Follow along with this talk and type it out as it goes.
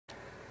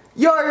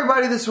Yo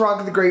everybody, this is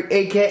Rock the Great,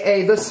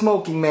 aka the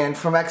Smoking Man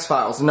from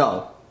X-Files.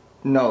 No,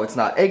 it's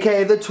not.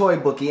 Aka the Toy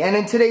Bookie. And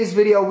in today's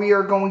video, we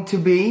are going to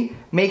be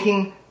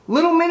making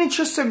little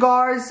miniature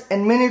cigars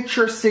and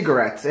miniature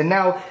cigarettes. And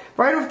now,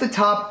 right off the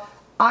top,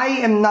 I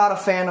am not a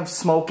fan of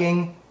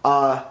smoking.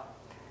 And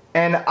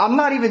I'm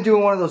not even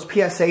doing one of those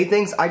PSA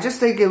things. I just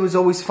think it was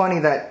always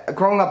funny that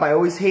growing up, I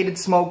always hated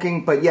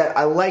smoking, but yet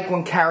I like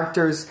when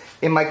characters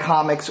in my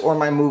comics or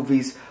my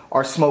movies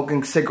are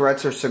smoking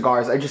cigarettes or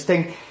cigars.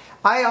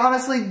 I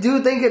honestly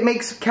do think it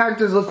makes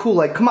characters look cool.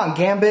 Like, come on,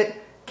 Gambit.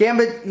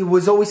 Gambit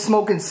was always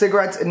smoking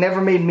cigarettes. It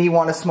never made me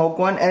want to smoke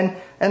one.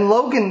 And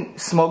Logan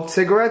smoked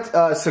cigars,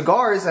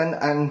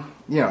 and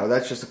you know,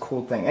 that's just a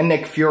cool thing. And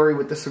Nick Fury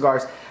with the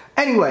cigars.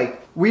 Anyway,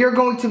 we are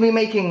going to be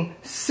making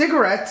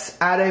cigarettes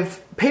out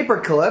of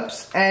paper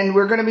clips, and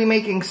we're going to be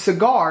making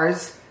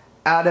cigars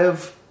out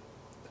of,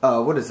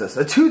 what is this?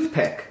 A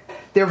toothpick.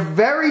 They're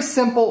very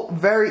simple,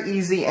 very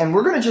easy, and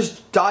we're going to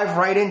just dive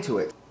right into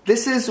it.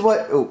 This is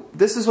what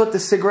the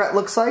cigarette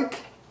looks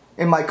like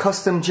in my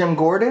custom Jim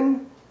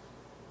Gordon.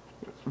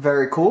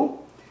 Very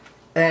cool.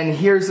 And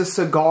here's a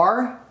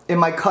cigar in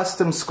my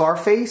custom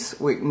Scarface.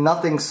 Wait,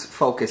 nothing's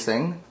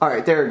focusing.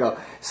 Alright, there we go.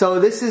 So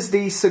this is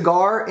the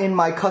cigar in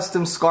my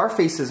custom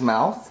Scarface's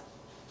mouth.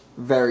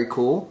 Very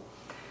cool.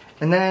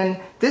 And then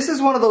this is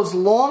one of those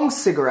long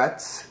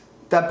cigarettes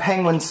that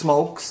Penguin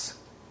smokes.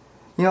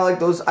 You know, like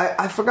those,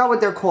 I forgot what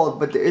they're called,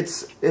 but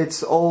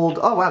it's old.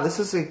 Oh wow, this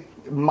is a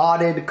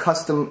modded,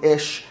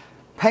 custom-ish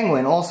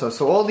Penguin also.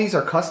 So all these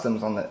are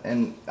customs on the,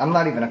 and I'm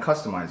not even a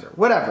customizer.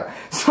 Whatever.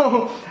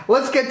 So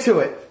let's get to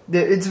it.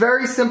 It's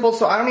very simple,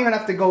 so I don't even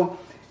have to go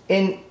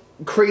in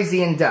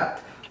crazy in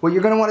depth. What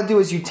you're going to want to do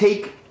is you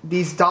take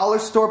these dollar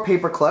store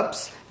paper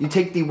clips, you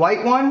take the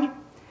white one,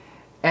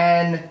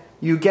 and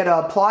you get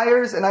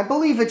pliers, and I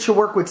believe it should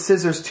work with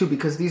scissors too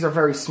because these are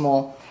very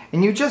small.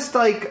 And you just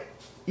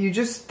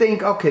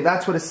think, okay,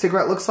 that's what a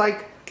cigarette looks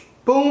like.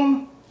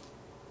 Boom.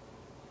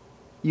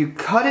 You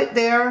cut it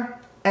there,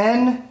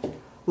 and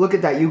look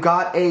at that. You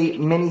got a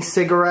mini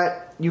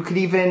cigarette. You could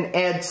even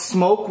add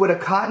smoke with a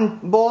cotton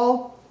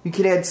ball. You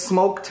could add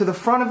smoke to the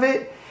front of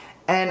it.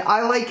 And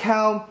I like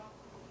how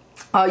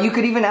you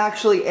could even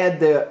actually add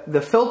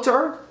the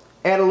filter,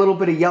 add a little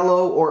bit of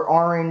yellow or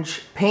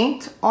orange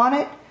paint on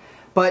it.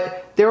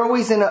 But they're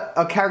always in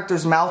a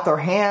character's mouth or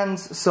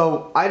hands,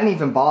 so I didn't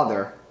even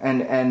bother.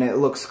 And it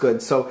looks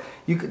good. So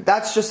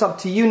that's just up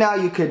to you now.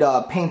 You could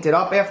paint it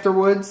up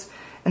afterwards.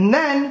 And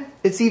then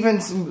it's even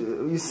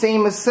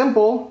same as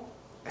simple.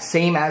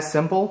 It's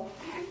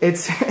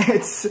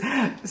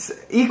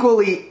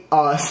equally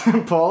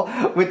simple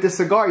with the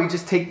cigar. You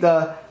just take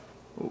the,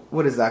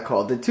 what is that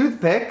called? The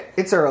toothpick.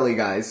 It's early,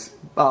 guys.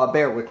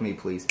 Bear with me,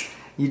 please.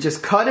 You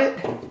just cut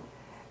it,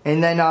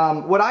 and then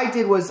what I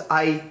did was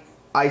I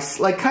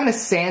like kind of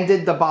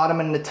sanded the bottom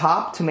and the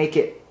top to make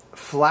it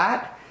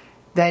flat.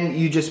 Then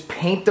you just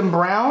paint them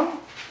brown.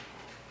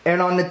 And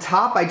on the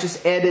top, I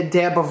just add a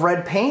dab of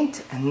red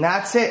paint, and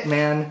that's it,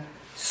 man.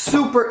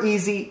 Super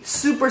easy,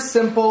 super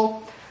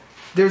simple.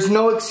 There's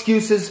no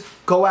excuses.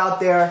 Go out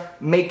there,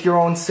 make your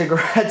own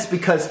cigarettes,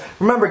 because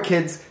remember,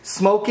 kids,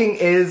 smoking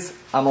is,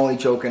 I'm only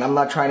joking, I'm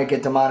not trying to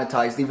get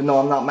demonetized, even though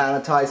I'm not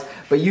monetized,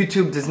 but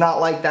YouTube does not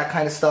like that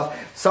kind of stuff.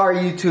 Sorry,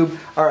 YouTube.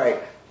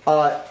 Alright,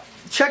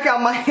 check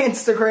out my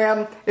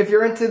Instagram if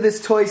you're into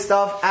this toy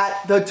stuff.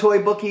 At the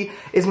Toy Bookie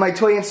is my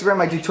toy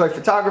Instagram. I do toy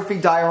photography,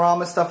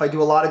 diorama stuff. I do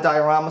a lot of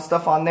diorama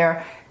stuff on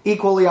there.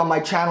 Equally on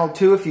my channel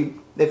too.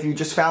 If you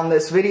just found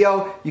this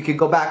video, you could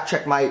go back,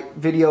 check my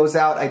videos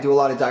out. I do a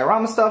lot of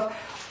diorama stuff.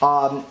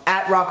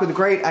 At Rock the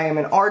Great, I am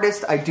an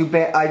artist. I do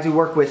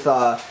work with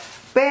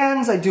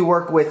bands. I do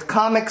work with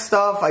comic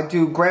stuff. I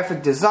do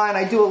graphic design.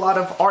 I do a lot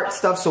of art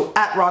stuff. So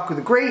at Rock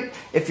the Great,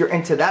 if you're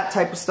into that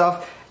type of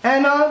stuff.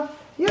 And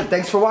yeah,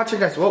 thanks for watching,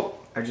 guys. Whoa,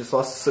 I just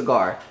lost a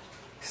cigar.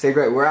 Stay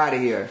great. We're out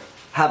of here.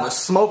 Have a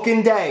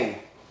smoking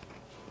day.